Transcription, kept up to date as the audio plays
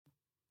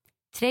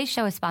Today's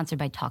show is sponsored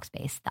by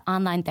Talkspace, the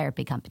online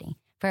therapy company.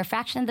 For a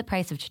fraction of the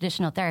price of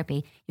traditional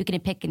therapy, you can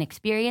pick an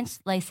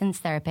experienced,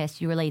 licensed therapist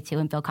you relate to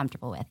and feel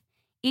comfortable with.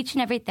 Each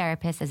and every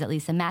therapist has at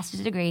least a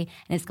master's degree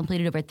and has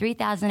completed over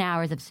 3,000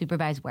 hours of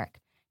supervised work.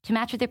 To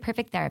match with your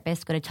perfect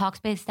therapist, go to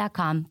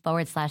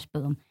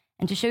Talkspace.com/boom.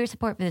 And to show your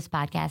support for this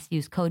podcast,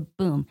 use code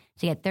BOOM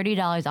to get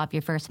 $30 off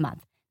your first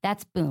month.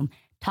 That's BOOM.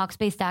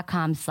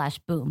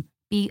 Talkspace.com/boom.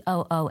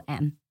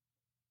 BOOM.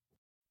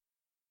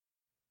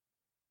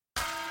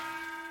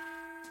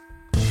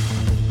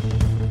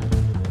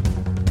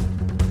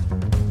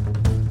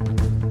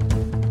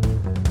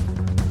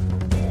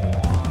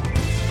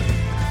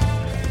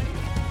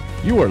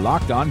 You are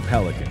Locked On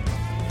Pelicans,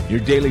 your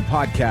daily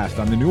podcast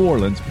on the New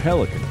Orleans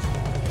Pelicans,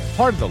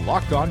 part of the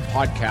Locked On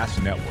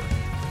Podcast Network,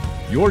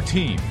 your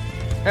team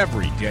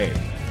every day.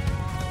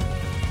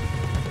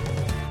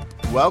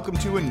 Welcome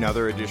to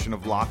another edition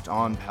of Locked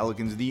On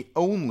Pelicans, the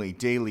only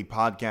daily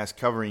podcast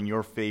covering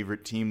your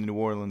favorite team, the New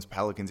Orleans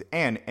Pelicans,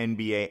 and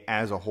NBA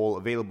as a whole,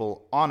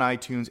 available on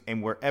iTunes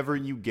and wherever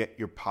you get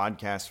your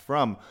podcasts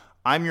from.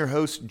 I'm your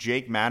host,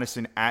 Jake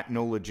Madison, at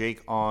NOLA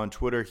Jake on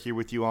Twitter, here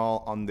with you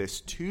all on this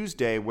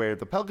Tuesday, where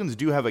the Pelicans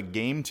do have a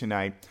game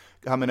tonight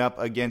coming up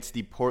against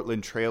the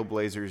Portland Trail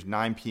Blazers,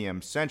 9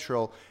 p.m.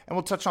 Central, and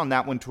we'll touch on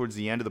that one towards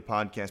the end of the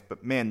podcast.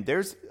 But man,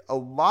 there's a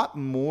lot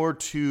more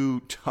to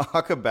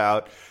talk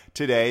about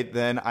today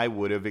than I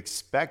would have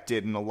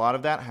expected, and a lot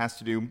of that has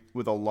to do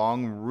with a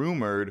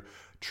long-rumored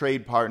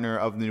trade partner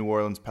of the New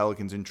Orleans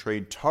Pelicans and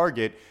trade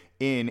target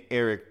in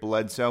Eric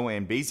Bledsoe,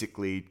 and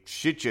basically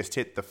shit just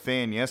hit the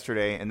fan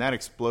yesterday, and that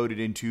exploded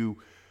into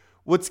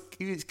what's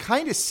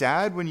kind of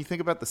sad when you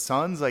think about the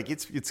Suns. Like,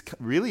 it's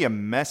really a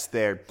mess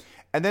there.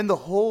 And then the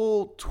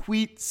whole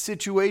tweet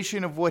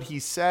situation of what he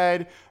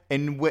said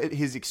and what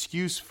his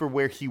excuse for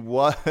where he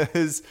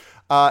was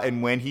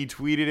and when he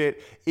tweeted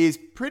it is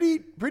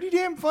pretty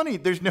damn funny.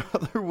 There's no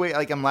other way.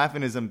 Like, I'm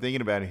laughing as I'm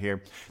thinking about it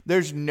here.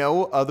 There's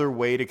no other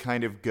way to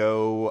kind of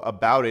go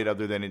about it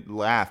other than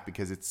laugh,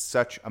 because it's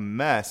such a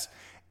mess.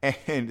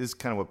 And this is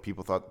kind of what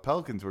people thought the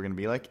Pelicans were going to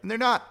be like, and they're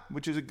not,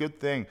 which is a good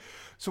thing.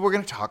 So we're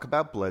going to talk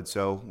about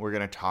Bledsoe. We're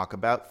going to talk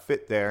about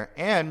fit there.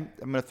 And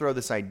I'm going to throw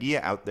this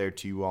idea out there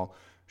to you all.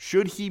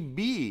 Should he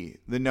be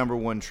the number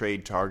one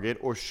trade target,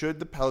 or should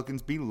the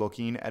Pelicans be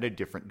looking at a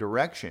different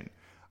direction?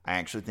 I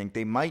actually think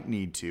they might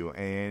need to,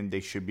 and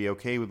they should be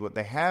okay with what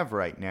they have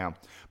right now.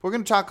 But we're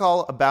going to talk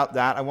all about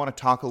that. I want to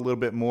talk a little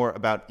bit more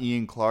about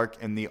Ian Clark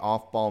and the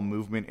off-ball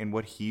movement and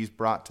what he's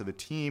brought to the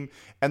team,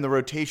 and the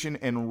rotation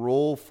and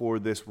role for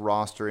this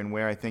roster, and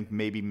where I think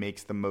maybe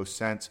makes the most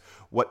sense,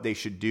 what they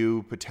should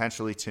do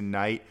potentially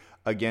tonight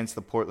against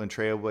the Portland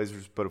Trail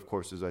Blazers. But of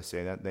course, as I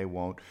say that, they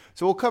won't.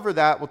 So we'll cover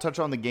that. We'll touch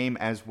on the game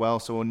as well.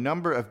 So a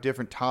number of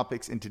different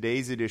topics in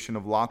today's edition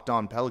of Locked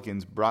On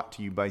Pelicans, brought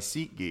to you by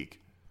SeatGeek.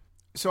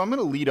 So I'm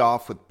going to lead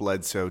off with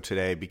Bledsoe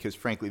today because,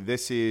 frankly,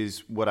 this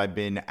is what I've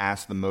been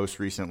asked the most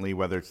recently,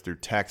 whether it's through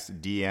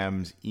text,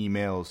 DMs,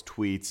 emails,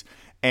 tweets,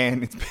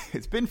 and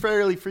it's been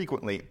fairly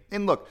frequently.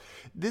 And look,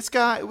 this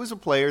guy was a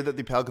player that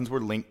the Pelicans were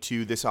linked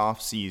to this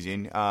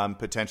offseason,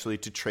 potentially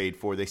to trade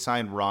for. They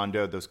signed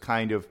Rondo. Those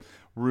kind of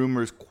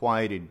rumors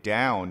quieted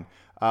down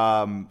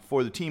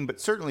for the team,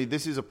 but certainly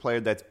this is a player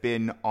that's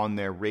been on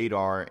their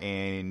radar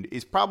and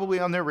is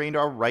probably on their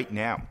radar right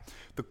now.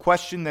 The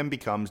question then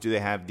becomes, do they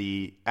have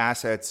the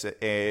assets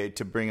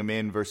to bring him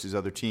in versus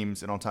other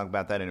teams? And I'll talk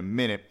about that in a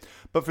minute.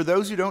 But for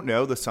those who don't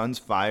know, the Suns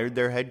fired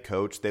their head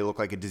coach. They look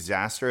like a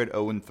disaster at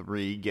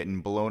 0-3,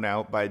 getting blown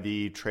out by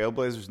the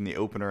Trailblazers in the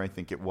opener, I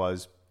think it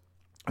was,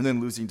 and then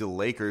losing to the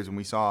Lakers. And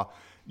we saw,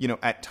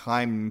 at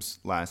times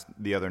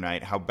the other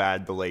night, how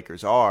bad the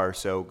Lakers are.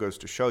 So it goes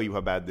to show you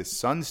how bad this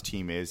Suns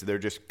team is. They're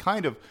just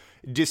kind of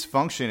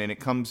dysfunction, and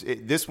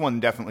this one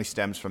definitely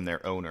stems from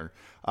their owner.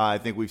 I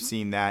think we've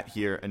seen that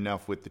here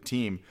enough with the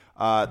team,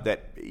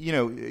 that,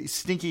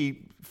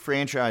 stinky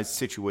franchise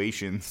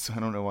situations, I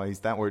don't know why I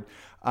used that word,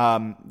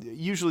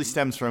 usually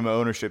stems from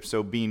ownership.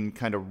 So being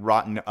kind of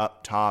rotten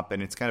up top,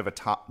 and it's kind of a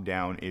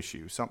top-down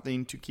issue,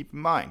 something to keep in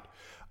mind.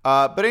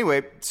 But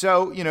anyway,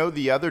 so,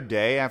 the other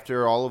day,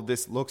 after all of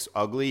this looks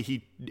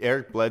ugly,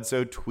 Eric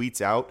Bledsoe tweets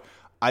out,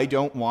 "I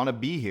don't want to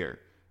be here."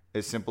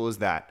 As simple as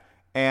that.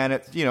 And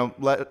it,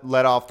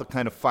 let off the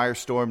kind of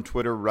firestorm.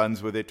 Twitter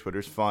runs with it.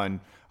 Twitter's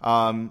fun.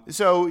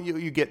 So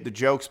you get the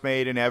jokes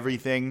made and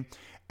everything.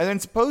 And then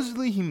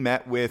supposedly he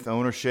met with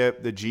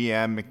ownership, the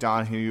GM,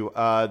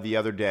 McDonough, the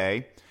other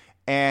day,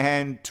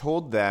 and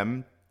told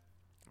them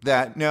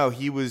that, no,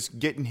 he was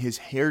getting his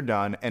hair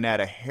done and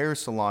at a hair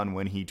salon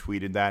when he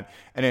tweeted that.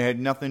 And it had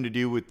nothing to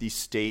do with the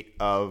state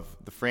of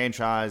the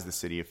franchise, the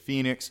city of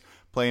Phoenix,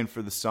 playing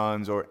for the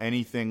Suns, or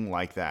anything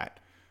like that.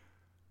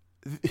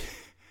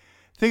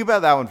 Think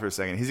about that one for a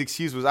second. His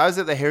excuse was, I was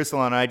at the hair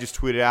salon and I just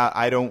tweeted out,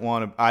 I don't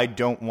want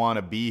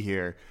to be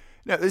here.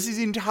 No, this is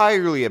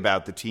entirely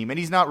about the team, and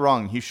he's not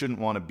wrong. He shouldn't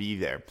want to be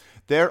there.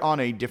 They're on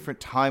a different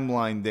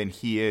timeline than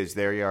he is.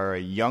 They are a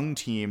young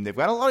team. They've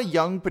got a lot of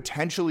young,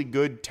 potentially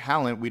good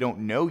talent. We don't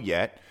know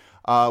yet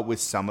with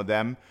some of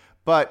them.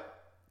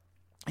 But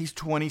He's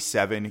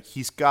 27.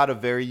 He's got a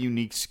very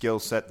unique skill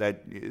set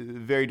that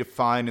very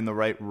defined in the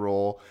right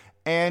role.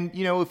 And,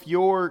 if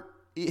you're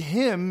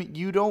him,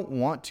 you don't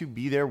want to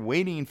be there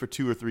waiting for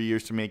 2 or 3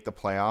 years to make the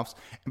playoffs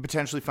and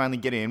potentially finally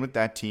get in with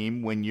that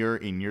team when you're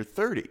in your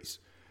 30s.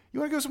 You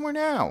want to go somewhere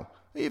now.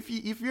 If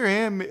you're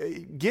him,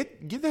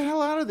 get the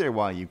hell out of there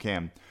while you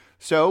can.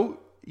 So,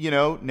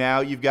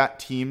 now you've got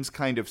teams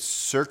kind of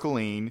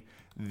circling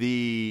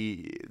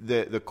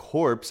the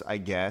corpse, I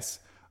guess,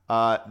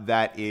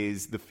 that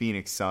is the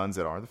Phoenix Suns,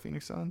 that are the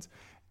Phoenix Suns.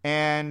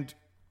 And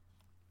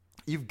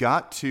you've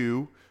got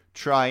to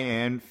try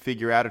and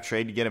figure out a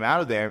trade to get him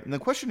out of there. And the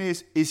question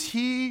is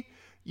he,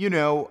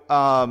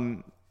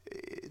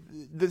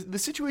 the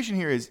situation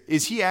here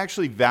is he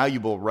actually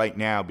valuable right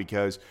now?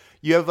 Because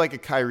you have like a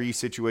Kyrie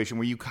situation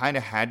where you kind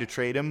of had to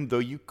trade him, though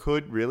you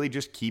could really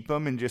just keep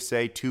him and just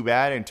say, too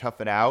bad, and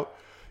tough it out.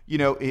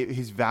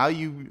 His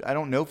value, I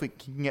don't know if it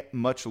can get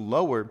much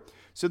lower.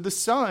 So the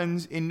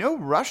Suns, in no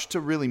rush to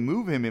really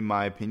move him, in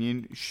my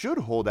opinion, should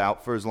hold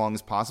out for as long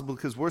as possible,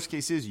 because worst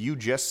case is you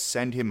just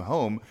send him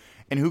home,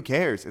 and who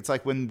cares? It's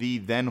like when the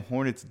then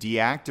Hornets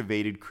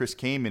deactivated Chris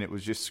Kaman, it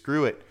was just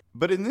screw it.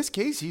 But in this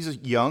case, he's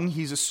young,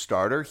 he's a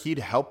starter, he'd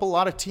help a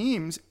lot of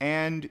teams,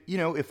 and,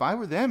 if I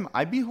were them,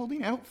 I'd be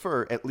holding out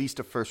for at least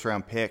a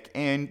first-round pick,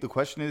 and the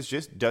question is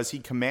just, does he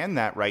command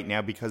that right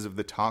now because of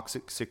the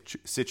toxic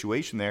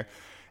situation there?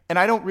 And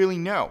I don't really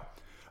know.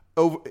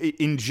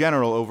 In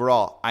general,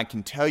 overall, I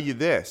can tell you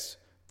this.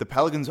 The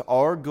Pelicans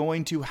are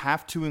going to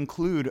have to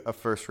include a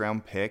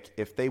first-round pick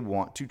if they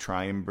want to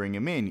try and bring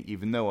him in,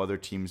 even though other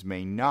teams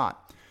may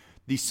not.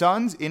 The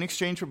Suns, in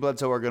exchange for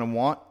Bledsoe, are going to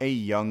want a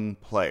young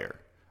player,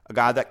 a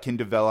guy that can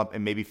develop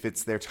and maybe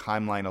fits their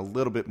timeline a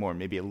little bit more,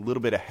 maybe a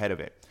little bit ahead of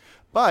it.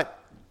 But,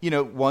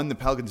 the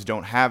Pelicans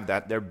don't have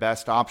that. Their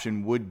best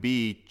option would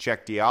be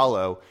Cheick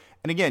Diallo.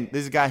 And again,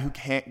 this is a guy who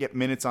can't get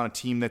minutes on a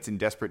team that's in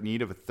desperate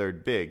need of a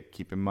third big.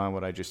 Keep in mind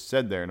what I just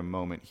said there in a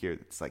moment here.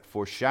 It's like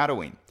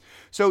foreshadowing.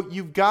 So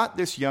you've got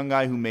this young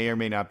guy who may or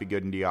may not be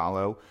good in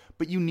Diallo,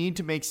 but you need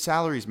to make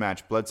salaries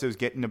match. Bledsoe's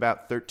getting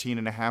about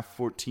 $13.5,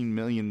 $14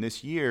 million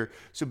this year.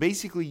 So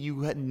basically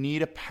you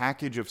need a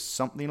package of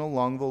something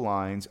along the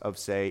lines of,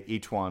 say,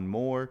 E'Twaun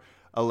Moore,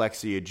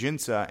 Alexis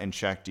Ajinça, and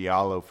Cheick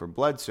Diallo for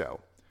Bledsoe.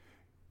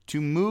 To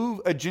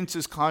move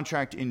Ajinça's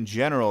contract in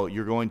general,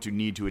 you're going to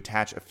need to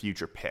attach a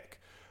future pick.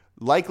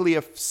 Likely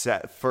a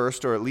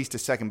first or at least a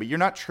second, but you're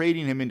not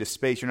trading him into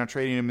space. You're not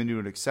trading him into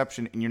an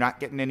exception, and you're not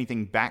getting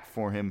anything back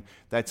for him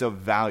that's of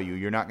value.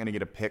 You're not going to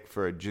get a pick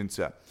for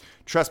Ajinça.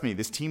 Trust me,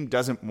 this team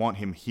doesn't want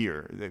him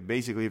here. They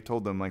basically have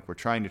told them, we're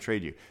trying to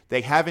trade you.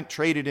 They haven't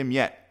traded him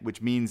yet,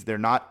 which means they're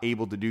not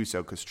able to do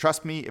so. Because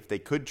trust me, if they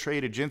could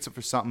trade Ajinça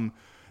for something,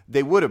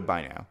 they would have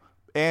by now.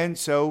 And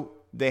so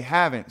they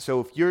haven't. So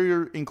if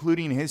you're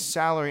including his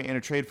salary in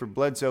a trade for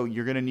Bledsoe,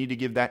 you're going to need to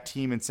give that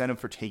team incentive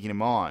for taking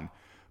him on.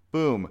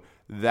 Boom.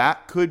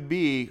 That could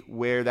be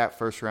where that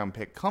first-round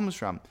pick comes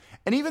from.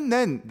 And even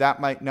then,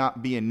 that might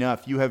not be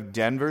enough. You have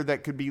Denver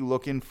that could be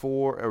looking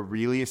for a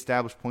really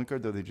established point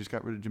guard, though they just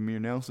got rid of Jameer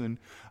Nelson.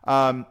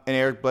 And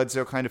Eric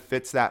Bledsoe kind of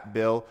fits that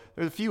bill.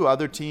 There's a few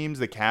other teams.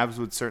 The Cavs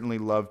would certainly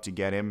love to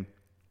get him.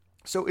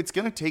 So it's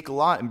going to take a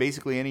lot, and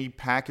basically any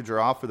package or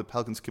offer the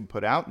Pelicans could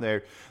put out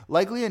there,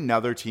 likely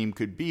another team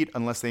could beat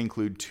unless they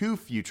include 2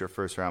 future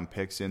first-round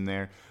picks in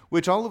there,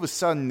 which all of a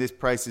sudden this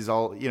price is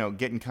all,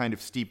 getting kind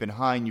of steep and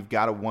high, and you've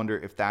got to wonder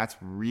if that's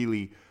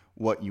really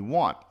what you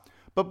want.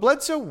 But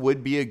Bledsoe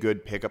would be a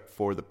good pickup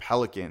for the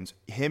Pelicans.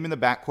 Him in the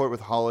backcourt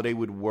with Holiday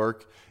would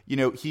work.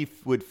 He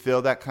would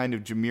fill that kind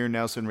of Jameer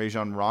Nelson,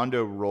 Rajon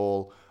Rondo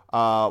role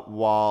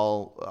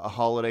while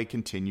Holiday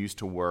continues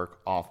to work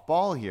off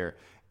ball here.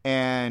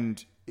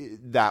 And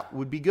that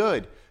would be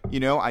good.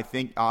 I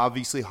think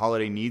obviously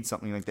Holiday needs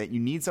something like that. You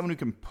need someone who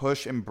can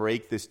push and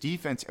break this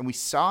defense. And we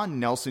saw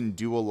Nelson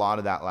do a lot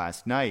of that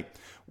last night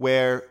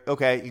where,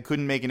 okay, he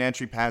couldn't make an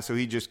entry pass, so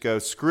he just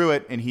goes, screw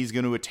it, and he's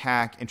going to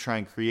attack and try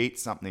and create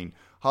something.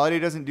 Holiday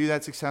doesn't do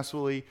that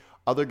successfully.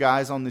 Other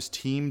guys on this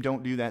team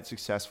don't do that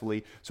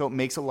successfully. So it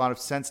makes a lot of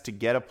sense to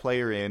get a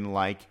player in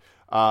like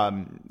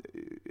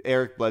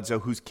Eric Bledsoe,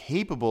 who's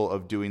capable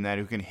of doing that,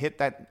 who can hit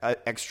that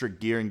extra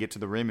gear and get to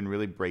the rim and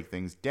really break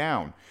things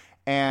down.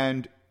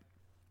 And,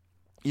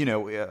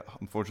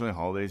 unfortunately,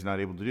 Holiday's not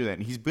able to do that.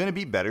 And he's going to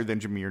be better than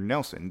Jameer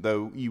Nelson,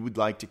 though you would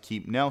like to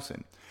keep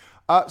Nelson.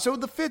 So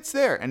the fit's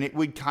there, and it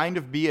would kind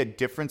of be a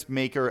difference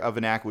maker of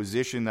an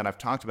acquisition that I've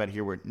talked about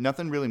here where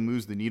nothing really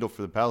moves the needle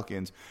for the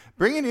Pelicans.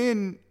 Bringing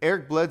in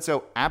Eric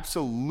Bledsoe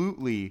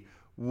absolutely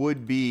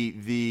would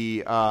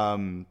be a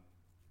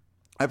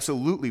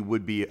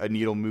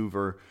needle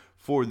mover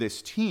for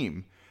this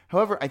team.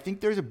 However, I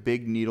think there's a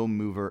big needle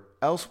mover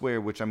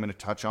elsewhere, which I'm going to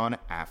touch on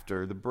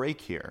after the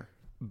break here.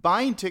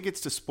 Buying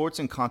tickets to sports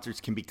and concerts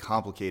can be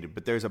complicated,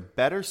 but there's a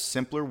better,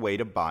 simpler way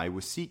to buy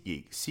with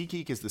SeatGeek.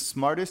 SeatGeek is the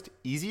smartest,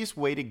 easiest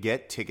way to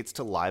get tickets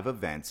to live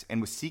events, and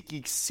with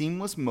SeatGeek's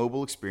seamless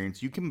mobile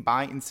experience, you can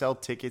buy and sell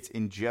tickets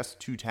in just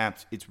 2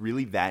 taps. It's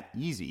really that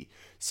easy.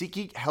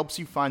 SeatGeek helps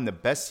you find the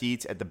best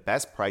seats at the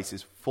best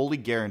prices, fully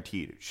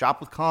guaranteed. Shop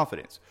with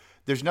confidence.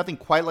 There's nothing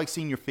quite like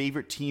seeing your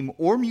favorite team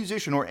or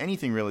musician or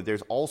anything really.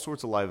 There's all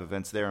sorts of live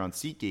events there on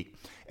SeatGeek,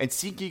 and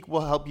SeatGeek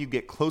will help you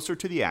get closer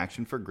to the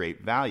action for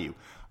great value.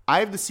 I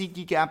have the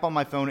SeatGeek app on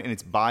my phone, and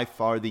it's by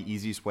far the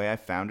easiest way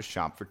I've found to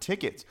shop for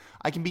tickets.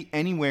 I can be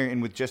anywhere,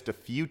 and with just a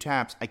few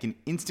taps, I can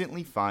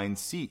instantly find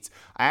seats.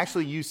 I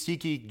actually used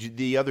SeatGeek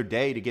the other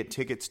day to get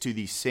tickets to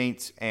the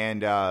Saints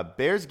and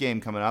Bears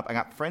game coming up. I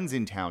got friends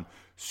in town.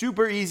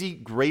 Super easy,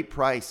 great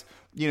price.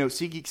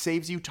 SeatGeek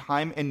saves you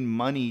time and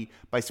money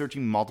by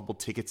searching multiple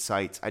ticket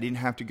sites. I didn't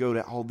have to go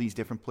to all these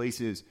different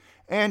places.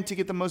 And to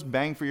get the most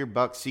bang for your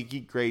buck,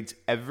 SeatGeek grades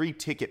every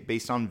ticket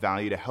based on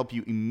value to help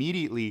you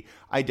immediately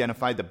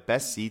identify the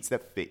best seats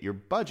that fit your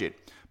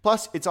budget.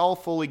 Plus, it's all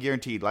fully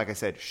guaranteed. Like I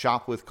said,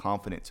 shop with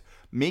confidence.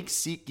 Make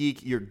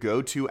SeatGeek your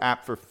go-to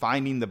app for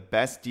finding the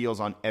best deals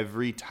on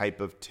every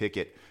type of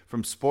ticket,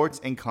 from sports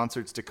and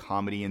concerts to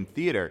comedy and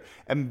theater.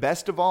 And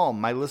best of all,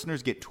 my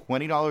listeners get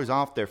 $20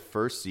 off their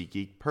first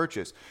SeatGeek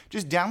purchase.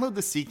 Just download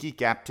the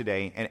SeatGeek app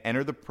today and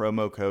enter the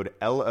promo code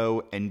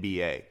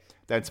LONBA.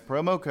 That's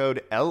promo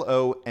code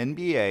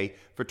LONBA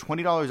for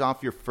 $20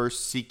 off your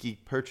first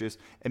SeatGeek purchase,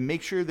 and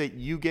make sure that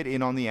you get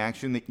in on the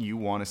action that you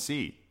want to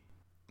see.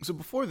 So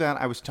before that,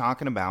 I was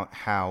talking about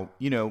how,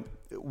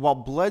 while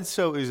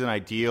Bledsoe is an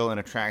ideal and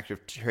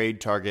attractive trade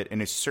target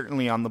and is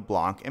certainly on the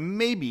block, and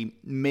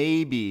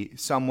maybe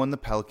someone the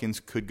Pelicans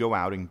could go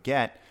out and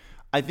get,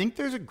 I think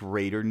there's a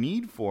greater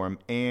need for him.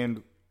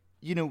 And,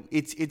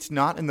 it's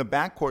not in the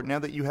backcourt. Now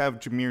that you have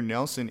Jameer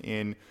Nelson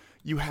in,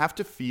 you have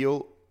to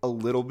feel a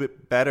little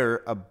bit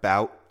better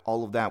about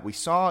all of that. We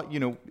saw,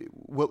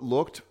 what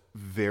looked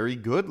very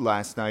good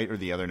last night or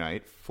the other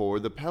night for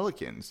the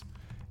Pelicans.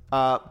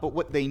 But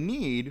what they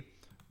need,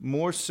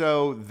 more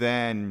so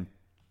than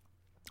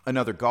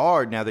another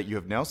guard now that you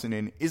have Nelson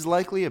in, is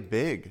likely a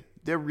big.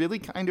 They're really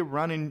kind of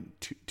running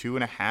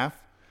 2.5.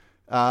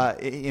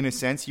 In a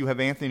sense, you have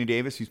Anthony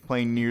Davis, who's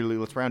playing nearly,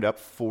 let's round up,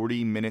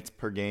 40 minutes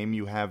per game.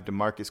 You have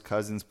DeMarcus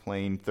Cousins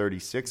playing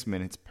 36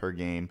 minutes per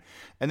game.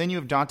 And then you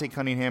have Dante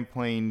Cunningham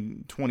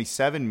playing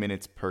 27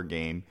 minutes per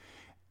game.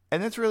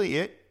 And that's really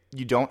it.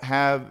 You don't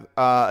have,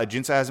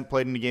 Ajinça hasn't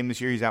played in the game this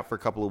year. He's out for a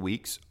couple of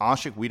weeks.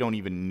 Asik, we don't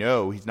even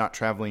know. He's not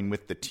traveling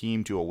with the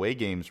team to away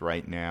games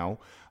right now.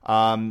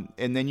 And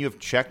then you have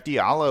Cheick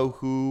Diallo,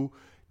 who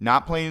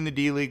not playing in the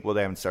D-League. Well,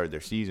 they haven't started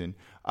their season.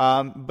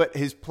 But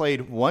has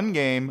played one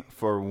game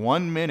for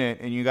 1 minute,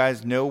 and you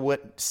guys know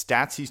what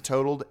stats he's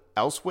totaled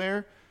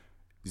elsewhere?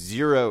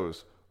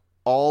 Zeros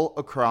all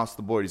across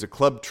the board. He's a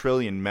Club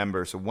Trillion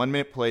member, so 1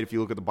 minute played if you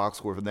look at the box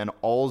score, and then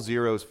all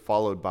zeros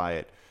followed by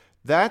it.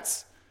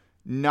 That's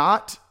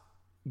not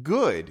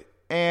good.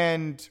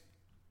 And,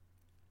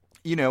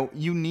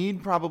 you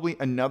need probably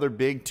another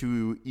big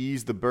to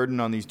ease the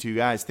burden on these two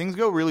guys. Things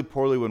go really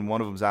poorly when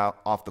one of them's out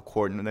off the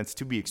court, and that's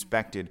to be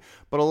expected.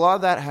 But a lot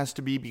of that has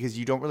to be because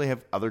you don't really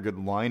have other good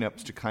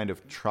lineups to kind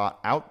of trot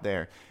out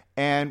there.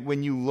 And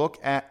when you look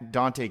at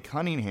Dante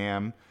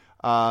Cunningham,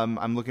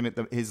 I'm looking at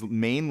his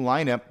main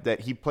lineup that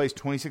he plays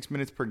 26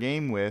 minutes per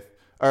game with.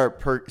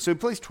 So he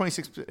plays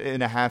 26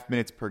 and a half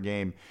minutes per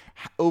game.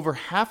 Over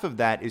half of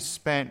that is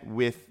spent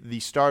with the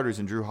starters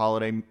in Jrue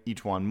Holiday,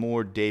 E'Twaun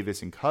Moore,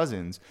 Davis, and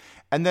Cousins.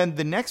 And then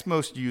the next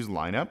most used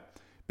lineup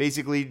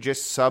basically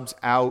just subs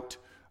out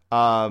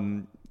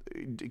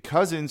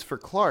Cousins for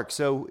Clark.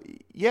 So,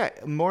 yeah,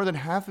 more than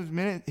half of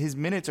his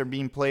minutes are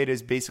being played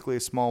as basically a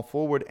small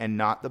forward and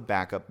not the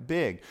backup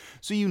big.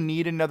 So you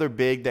need another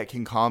big that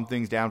can calm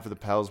things down for the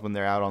Pels when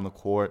they're out on the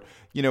court.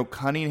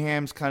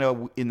 Cunningham's kind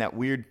of in that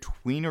weird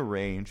tweener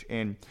range.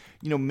 And,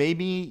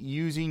 maybe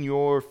using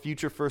your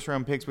future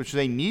first-round picks, which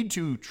they need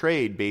to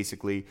trade,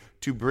 basically,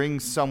 to bring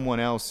someone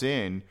else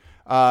in.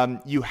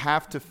 You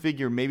have to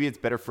figure maybe it's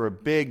better for a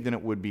big than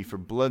it would be for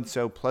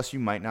Bledsoe. Plus, you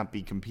might not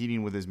be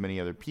competing with as many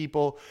other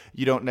people.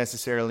 You don't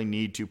necessarily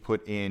need to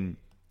put in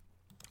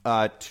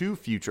two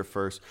future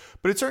firsts,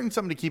 but it's certainly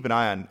something to keep an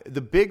eye on.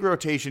 The big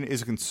rotation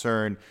is a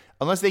concern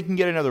unless they can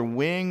get another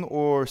wing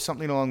or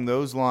something along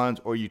those lines,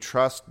 or you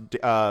trust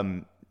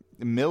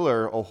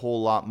Miller a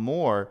whole lot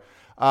more.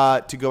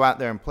 To go out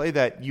there and play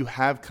that. You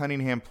have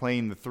Cunningham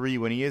playing the 3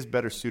 when he is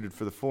better suited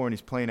for the 4, and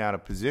he's playing out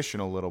of position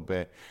a little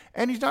bit.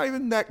 And he's not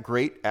even that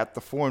great at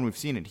the 4, and we've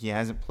seen it. He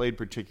hasn't played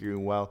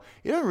particularly well.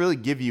 He doesn't really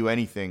give you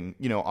anything,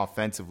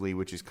 offensively,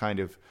 which is kind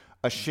of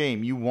a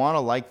shame. You want to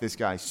like this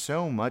guy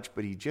so much,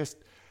 but he just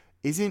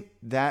isn't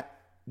that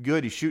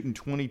good. He's shooting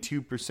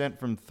 22%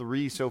 from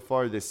 3 so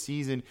far this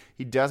season.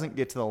 He doesn't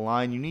get to the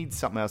line. You need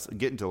something else to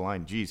get into the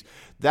line. Jeez,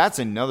 that's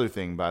another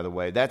thing, by the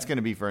way. That's going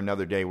to be for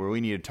another day where we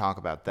need to talk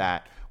about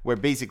that, where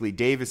basically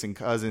Davis and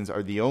Cousins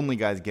are the only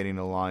guys getting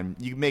the line.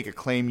 You can make a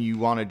claim you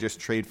want to just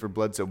trade for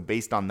Bledsoe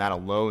based on that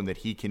alone, that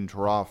he can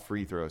draw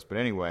free throws. But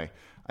anyway,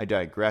 I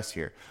digress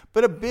here.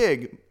 But a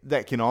big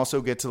that can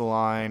also get to the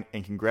line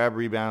and can grab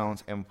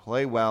rebounds and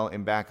play well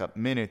in backup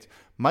minutes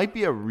might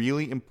be a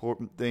really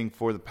important thing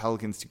for the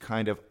Pelicans to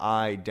kind of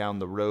eye down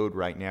the road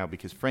right now,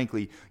 because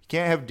frankly, you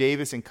can't have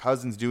Davis and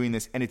Cousins doing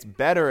this, and it's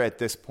better at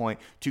this point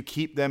to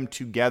keep them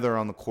together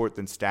on the court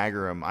than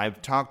stagger them.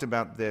 I've talked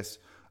about this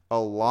a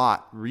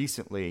lot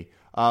recently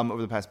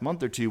over the past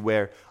month or two,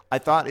 where I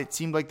thought it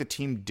seemed like the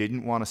team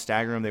didn't want to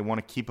stagger them. They want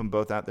to keep them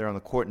both out there on the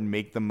court and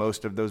make the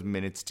most of those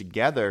minutes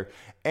together.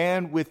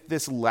 And with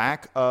this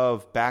lack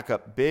of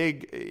backup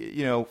big,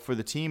 for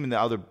the team and the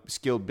other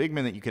skilled big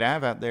men that you could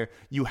have out there,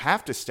 you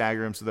have to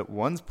stagger them so that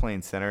one's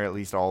playing center at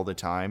least all the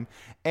time.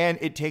 And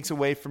it takes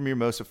away from your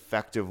most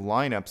effective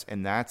lineups,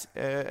 and that's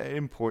an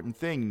important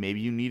thing.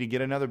 Maybe you need to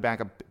get another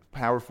backup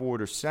power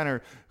forward or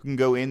center who can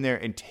go in there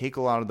and take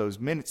a lot of those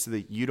minutes so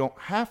that you don't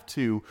have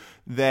to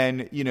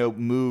then,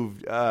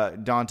 move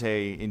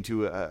Dante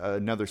into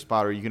another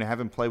spot, or you're going to have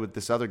him play with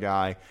this other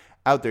guy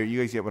out there. You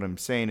guys get what I'm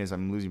saying is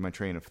I'm losing my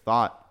train of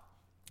thought.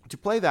 To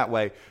play that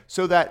way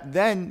so that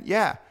then,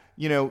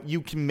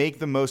 you can make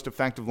the most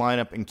effective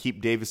lineup and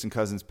keep Davis and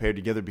Cousins paired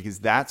together, because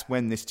that's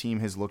when this team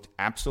has looked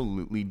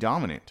absolutely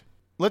dominant.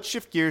 Let's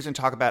shift gears and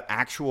talk about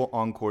actual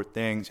on-court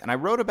things. And I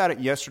wrote about it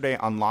yesterday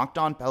on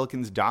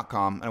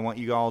LockedOnPelicans.com. I want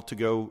you all to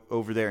go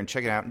over there and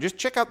check it out. And just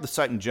check out the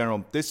site in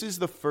general. This is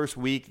the first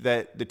week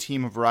that the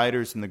team of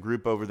writers and the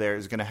group over there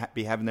is going to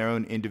be having their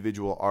own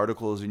individual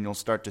articles, and you'll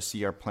start to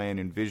see our plan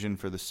and vision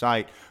for the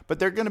site. But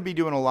they're going to be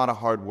doing a lot of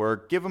hard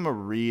work. Give them a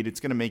read. It's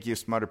going to make you a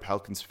smarter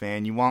Pelicans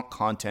fan. You want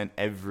content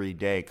every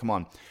day. Come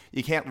on.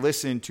 You can't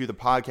listen to the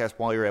podcast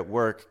while you're at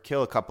work.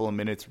 Kill a couple of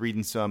minutes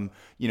reading some,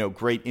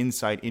 great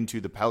insight into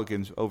the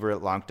Pelicans over at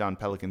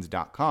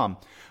LockedOnPelicans.com.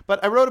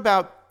 But I wrote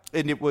about,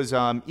 and it was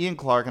Ian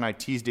Clark, and I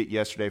teased it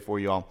yesterday for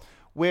you all,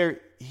 where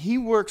he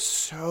works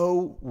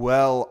so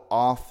well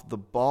off the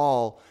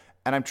ball,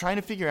 and I'm trying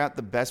to figure out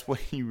the best way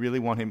you really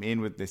want him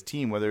in with this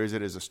team, whether is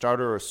it as a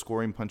starter or a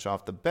scoring punch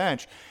off the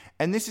bench.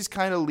 And this is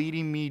kind of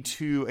leading me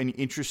to an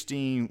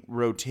interesting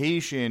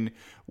rotation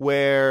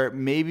where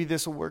maybe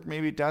this will work,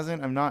 maybe it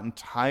doesn't. I'm not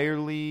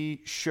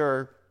entirely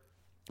sure,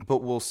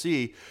 but we'll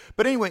see.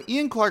 But anyway,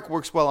 Ian Clark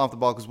works well off the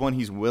ball because, one,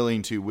 he's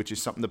willing to, which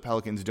is something the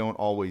Pelicans don't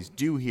always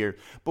do here.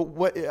 But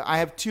what I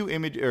have two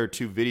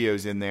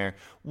videos in there.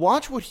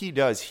 Watch what he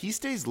does. He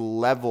stays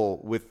level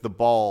with the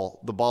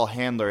ball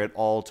handler at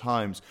all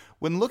times.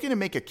 When looking to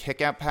make a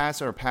kick-out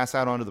pass or a pass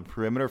out onto the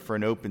perimeter for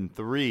an open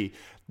three,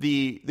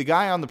 the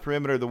guy on the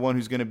perimeter, the one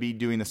who's going to be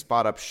doing the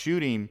spot-up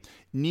shooting,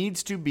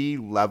 needs to be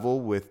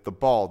level with the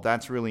ball.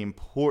 That's really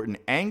important.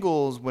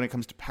 Angles, when it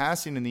comes to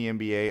passing in the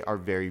NBA, are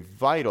very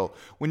vital.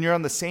 When you're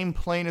on the same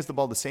plane as the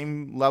ball, the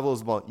same level as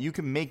the ball, you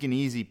can make an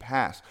easy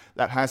pass.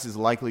 That pass is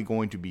likely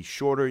going to be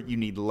shorter. You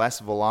need less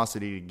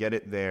velocity to get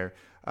it there.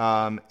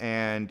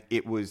 And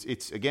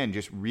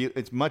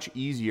it's much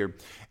easier.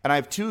 And I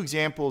have two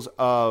examples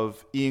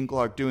of Ian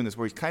Clark doing this,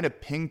 where he's kind of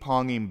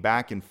ping-ponging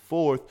back and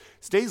forth,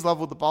 stays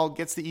level with the ball,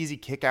 gets the easy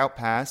kick-out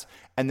pass,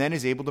 and then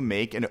is able to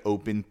make an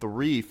open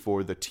three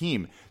for the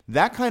team.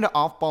 That kind of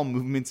off-ball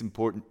movement's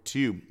important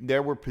too.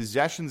 There were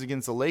possessions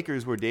against the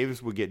Lakers where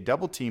Davis would get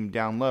double-teamed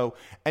down low,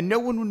 and no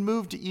one would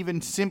move to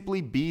even simply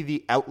be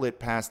the outlet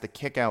pass, the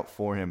kick-out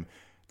for him.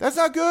 That's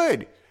not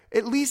good.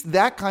 At least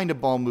that kind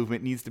of ball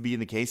movement needs to be in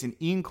the case. And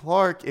Ian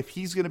Clark, if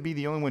he's going to be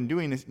the only one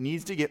doing this,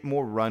 needs to get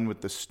more run with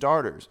the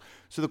starters.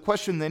 So the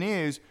question then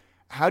is,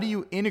 how do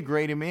you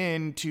integrate him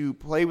in to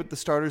play with the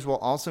starters while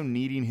also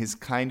needing his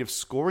kind of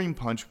scoring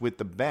punch with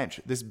the bench?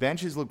 This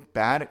bench has looked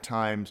bad at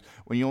times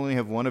when you only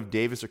have one of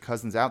Davis or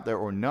Cousins out there,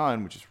 or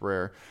none, which is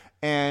rare.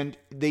 And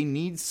they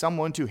need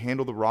someone to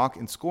handle the rock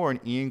and score, and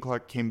Ian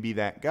Clark can be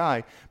that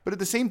guy. But at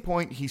the same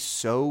point, he's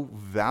so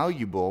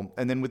valuable.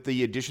 And then with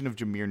the addition of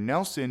Jameer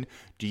Nelson,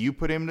 do you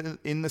put him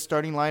in the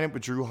starting lineup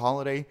with Jrue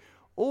Holiday?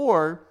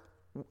 Or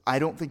I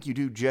don't think you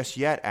do just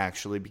yet,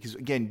 actually, because,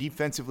 again,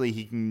 defensively,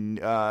 he can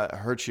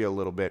hurt you a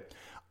little bit.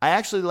 I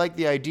actually like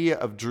the idea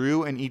of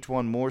Jrue and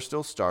E'Twaun Moore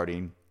still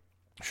starting.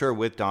 Sure,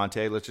 with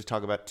Dante. Let's just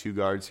talk about two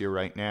guards here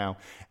right now.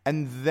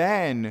 And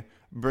then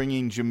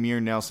bringing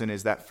Jameer Nelson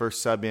as that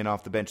first sub in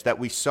off the bench that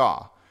we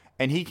saw.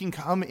 And he can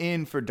come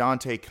in for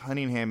Dante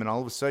Cunningham, and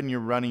all of a sudden you're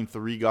running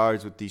three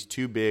guards with these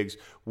two bigs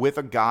with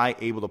a guy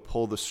able to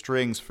pull the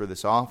strings for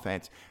this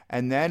offense.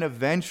 And then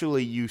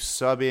eventually you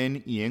sub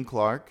in Ian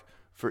Clark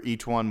for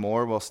E'Twaun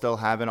Moore while still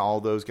having all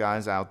those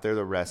guys out there,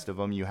 the rest of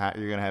them. You're going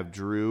to have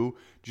Jrue,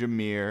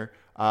 Jameer,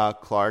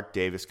 Clark,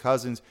 Davis,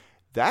 Cousins.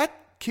 That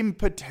can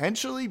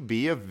potentially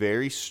be a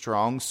very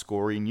strong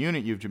scoring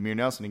unit. You have Jameer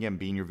Nelson, again,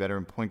 being your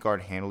veteran point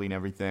guard, handling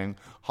everything.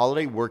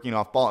 Holiday working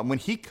off ball. And when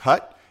he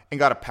cut and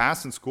got a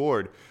pass and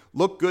scored,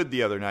 looked good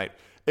the other night.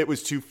 It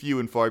was too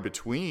few and far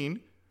between,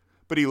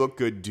 but he looked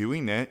good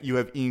doing that. You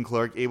have Ian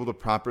Clark able to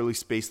properly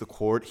space the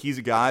court. He's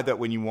a guy that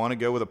when you want to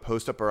go with a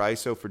post-up or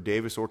ISO for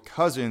Davis or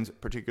Cousins,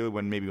 particularly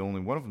when maybe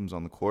only one of them's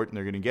on the court and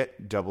they're going to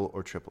get double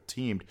or triple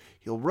teamed,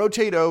 he'll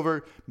rotate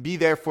over, be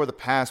there for the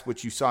pass,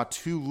 which you saw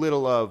too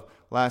little of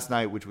last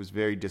night, which was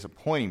very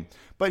disappointing.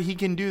 But he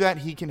can do that.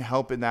 He can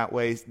help in that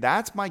way.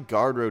 That's my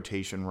guard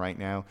rotation right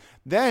now.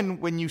 Then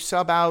when you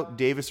sub out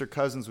Davis or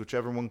Cousins,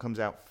 whichever one comes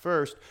out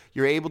first,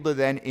 you're able to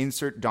then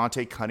insert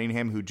Dante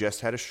Cunningham, who just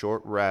had a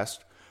short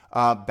rest,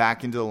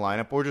 back into the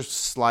lineup, or just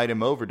slide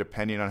him over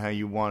depending on how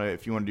you want to,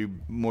 if you want to do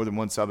more than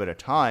one sub at a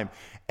time.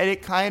 And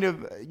it kind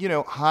of,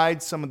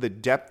 hides some of the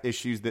depth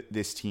issues that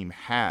this team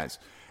has.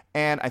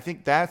 And I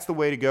think that's the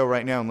way to go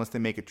right now unless they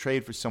make a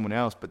trade for someone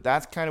else. But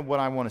that's kind of what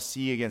I want to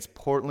see against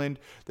Portland.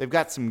 They've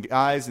got some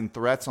guys and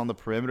threats on the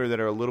perimeter that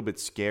are a little bit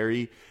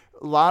scary.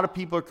 A lot of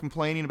people are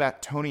complaining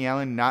about Tony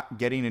Allen not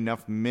getting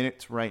enough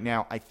minutes right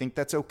now. I think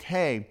that's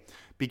okay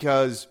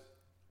because,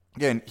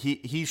 again,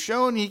 he's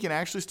shown he can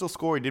actually still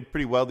score. He did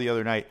pretty well the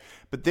other night.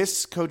 But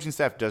this coaching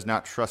staff does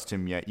not trust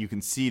him yet. You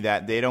can see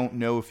that. They don't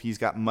know if he's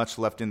got much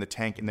left in the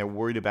tank, and they're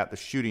worried about the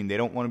shooting. They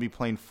don't want to be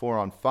playing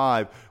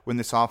 4-on-5 when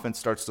this offense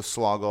starts to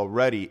slog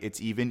already.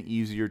 It's even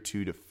easier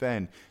to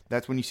defend.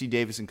 That's when you see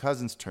Davis and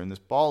Cousins turn this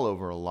ball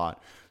over a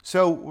lot.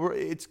 So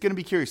it's going to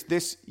be curious.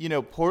 This,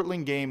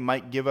 Portland game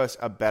might give us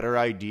a better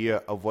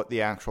idea of what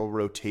the actual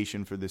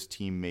rotation for this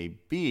team may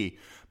be.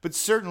 But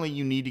certainly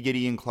you need to get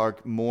Ian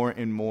Clark more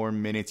and more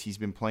minutes. He's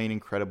been playing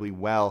incredibly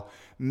well.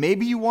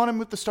 Maybe you want him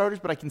with the starters,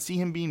 but I can see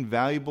him being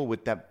valuable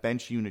with that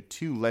bench unit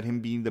too. Let him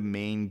be the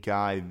main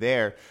guy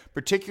there,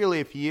 particularly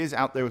if he is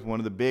out there with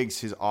one of the bigs.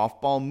 His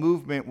off-ball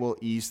movement will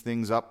ease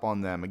things up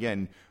on them.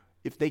 Again,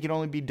 if they can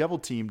only be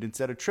double-teamed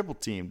instead of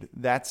triple-teamed,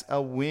 that's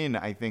a win,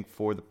 I think,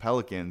 for the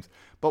Pelicans.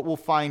 But we'll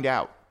find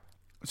out.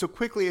 So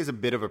quickly, as a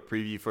bit of a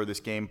preview for this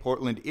game,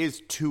 Portland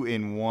is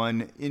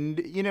 2-1. And,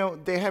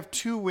 they have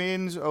 2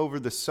 wins over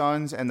the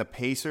Suns and the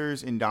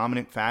Pacers in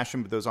dominant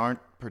fashion, but those aren't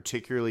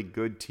particularly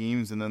good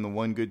teams. And then the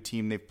one good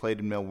team they've played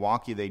in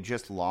Milwaukee, they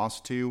just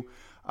lost to.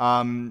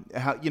 Again,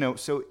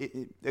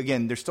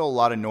 there's still a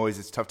lot of noise.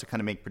 It's tough to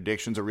kind of make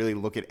predictions or really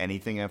look at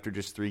anything after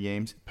just 3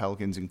 games,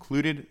 Pelicans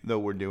included, though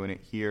we're doing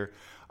it here.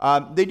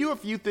 They do a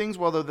few things,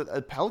 well, though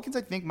the Pelicans,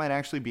 I think, might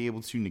actually be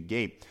able to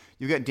negate.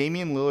 You've got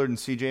Damian Lillard and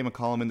CJ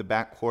McCollum in the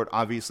backcourt,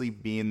 obviously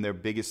being their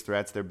biggest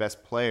threats, their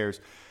best players.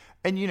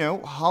 And,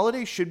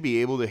 Holiday should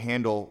be able to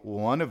handle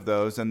one of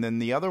those. And then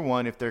the other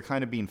one, if they're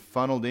kind of being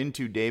funneled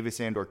into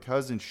Davis and or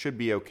Cousins, should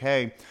be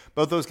okay.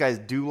 Both those guys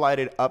do light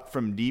it up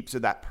from deep, so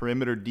that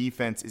perimeter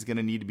defense is going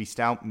to need to be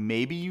stout.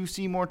 Maybe you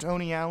see more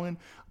Tony Allen.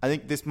 I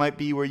think this might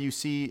be where you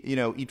see,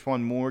 each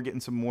one more, getting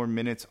some more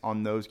minutes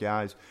on those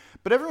guys.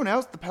 But everyone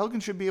else, the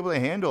Pelicans should be able to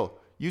handle.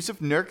 Yusuf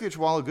Nurkic,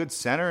 while a good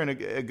center and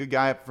a good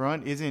guy up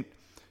front, isn't,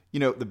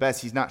 the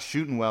best. He's not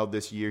shooting well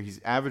this year. He's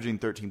averaging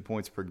 13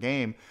 points per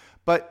game.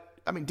 But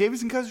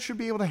Davis and Cousins should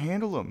be able to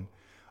handle him.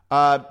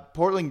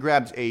 Portland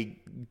grabs a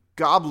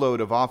gobload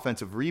of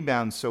offensive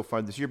rebounds so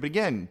far this year. But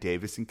again,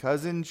 Davis and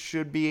Cousins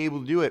should be able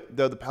to do it.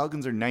 Though the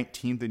Pelicans are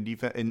 19th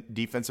in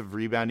defensive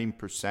rebounding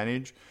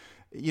percentage.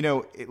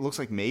 It looks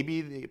like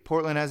maybe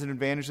Portland has an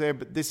advantage there.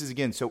 But this is,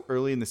 again, so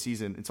early in the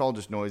season. It's all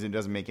just noise and it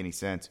doesn't make any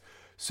sense.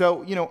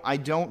 So, I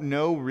don't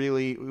know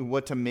really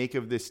what to make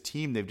of this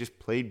team. They've just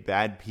played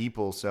bad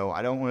people. So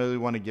I don't really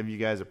want to give you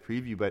guys a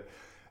preview. But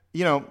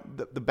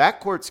the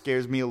backcourt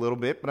scares me a little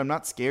bit, but I'm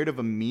not scared of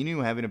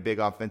Aminu having a big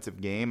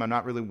offensive game. I'm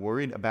not really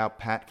worried about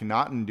Pat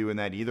Connaughton doing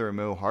that either, or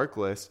Mo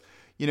Harkless.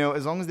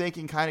 As long as they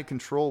can kind of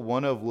control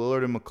one of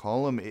Lillard and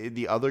McCollum,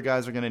 the other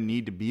guys are going to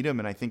need to beat them,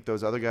 and I think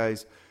those other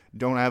guys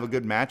don't have a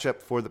good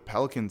matchup for the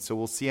Pelicans, so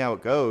we'll see how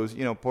it goes.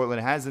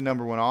 Portland has the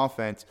number 1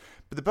 offense,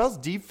 but the Pels'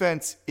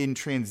 defense in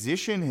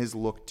transition has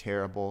looked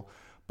terrible,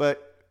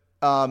 but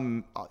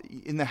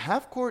in the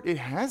half court, it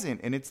hasn't,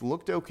 and it's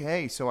looked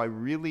okay. So I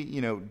really,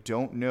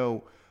 don't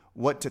know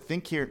what to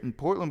think here. And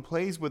Portland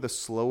plays with a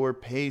slower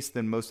pace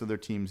than most other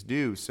teams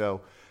do.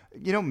 So,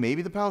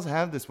 maybe the Pels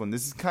have this one.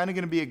 This is kind of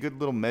going to be a good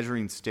little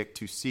measuring stick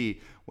to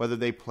see whether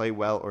they play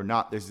well or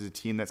not. This is a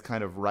team that's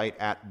kind of right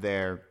at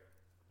their,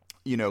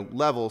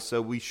 level.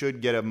 So we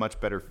should get a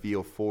much better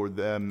feel for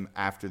them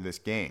after this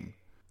game.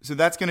 So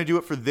that's going to do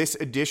it for this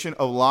edition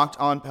of Locked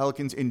On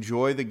Pelicans.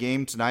 Enjoy the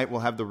game tonight.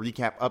 We'll have the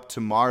recap up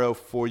tomorrow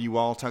for you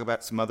all. Talk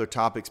about some other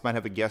topics. Might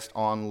have a guest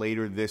on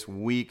later this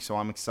week, so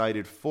I'm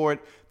excited for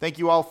it. Thank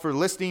you all for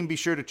listening. Be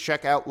sure to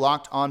check out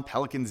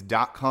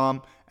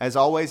LockedOnPelicans.com. As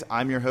always,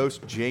 I'm your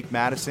host, Jake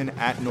Madison,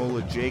 at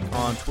NOLA Jake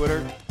on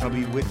Twitter. I'll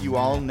be with you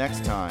all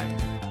next time.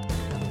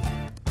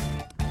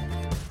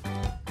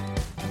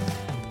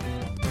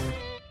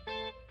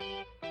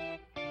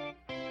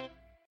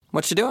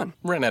 What you doing?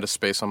 Ran out of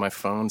space on my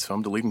phone, so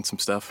I'm deleting some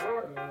stuff.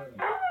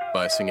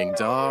 Bye, singing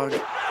dog.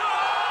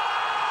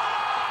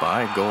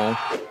 Bye, goal.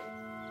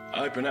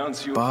 I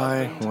pronounce you.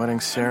 Bye, wedding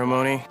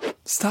ceremony.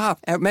 Stop.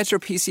 At Metro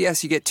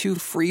PCS, you get 2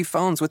 free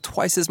phones with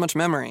twice as much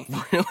memory.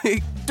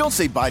 Really? Don't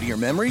say bye to your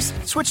memories.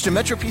 Switch to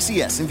Metro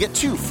PCS and get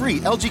 2 free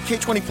LG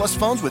K20 Plus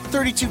phones with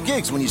 32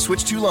 gigs when you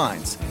switch 2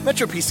 lines.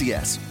 Metro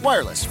PCS.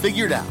 Wireless.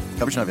 Figured out.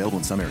 Coverage not available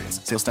in some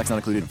areas. Sales tax not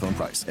included in phone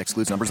price.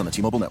 Excludes numbers on the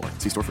T-Mobile network.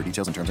 See store for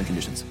details and terms and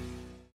conditions.